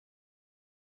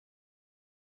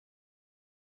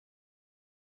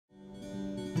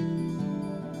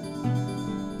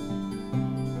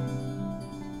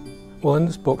Well, in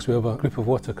this box we have a group of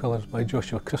watercolours by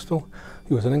Joshua Crystal.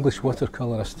 He was an English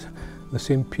watercolourist the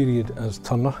same period as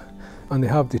Turner, and they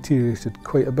have deteriorated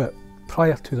quite a bit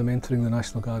prior to them entering the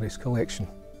National Gallery's collection.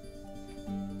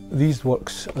 These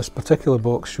works, this particular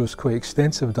box shows quite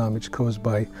extensive damage caused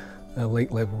by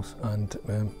light levels and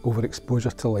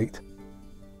overexposure to light.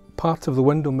 Part of the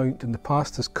window mount in the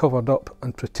past is covered up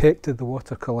and protected the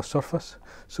watercolour surface,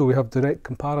 so we have direct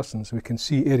comparisons. We can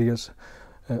see areas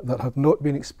that have not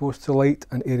been exposed to light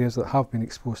and areas that have been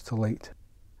exposed to light.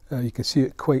 You can see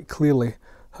it quite clearly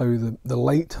how the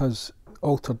light has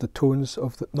altered the tones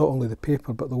of not only the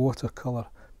paper but the watercolour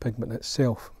pigment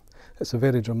itself. It's a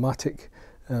very dramatic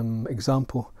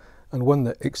example, and one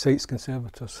that excites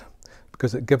conservators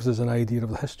because it gives us an idea of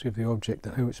the history of the object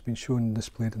and how it's been shown and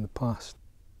displayed in the past.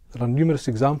 There are numerous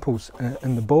examples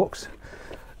in the box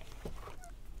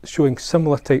showing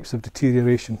similar types of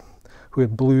deterioration, where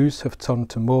blues have turned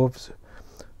to mauves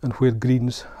and where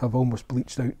greens have almost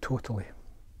bleached out totally.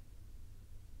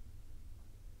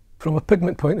 From a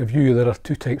pigment point of view, there are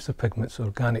two types of pigments,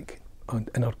 organic and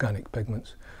inorganic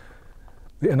pigments.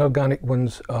 The inorganic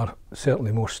ones are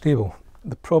certainly more stable.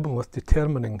 The problem with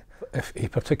determining if a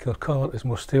particular colour is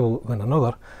more stable than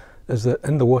another is that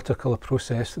in the watercolour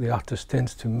process the artist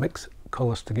tends to mix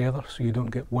colours together so you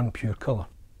don't get one pure colour.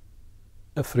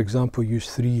 If, for example, you use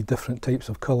 3 different types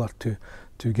of colour to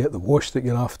get the wash that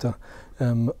you're after,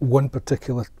 one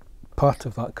particular part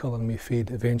of that colour may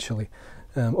fade eventually,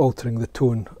 altering the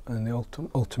tone and the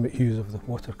ultimate hues of the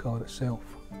watercolour itself.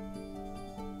 I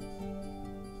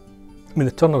mean,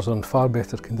 the Turners are in far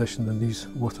better condition than these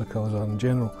watercolours are in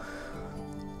general,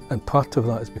 and part of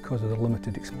that is because of their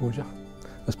limited exposure.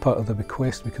 As part of the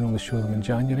bequest, we can only show them in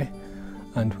January,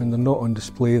 and when they're not on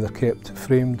display they're kept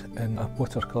framed in a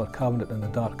watercolour cabinet in a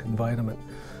dark environment,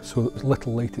 so that there's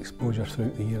little light exposure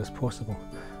throughout the year as possible.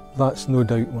 That's no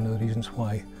doubt one of the reasons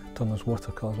why Turner's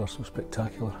watercolours are so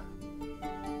spectacular.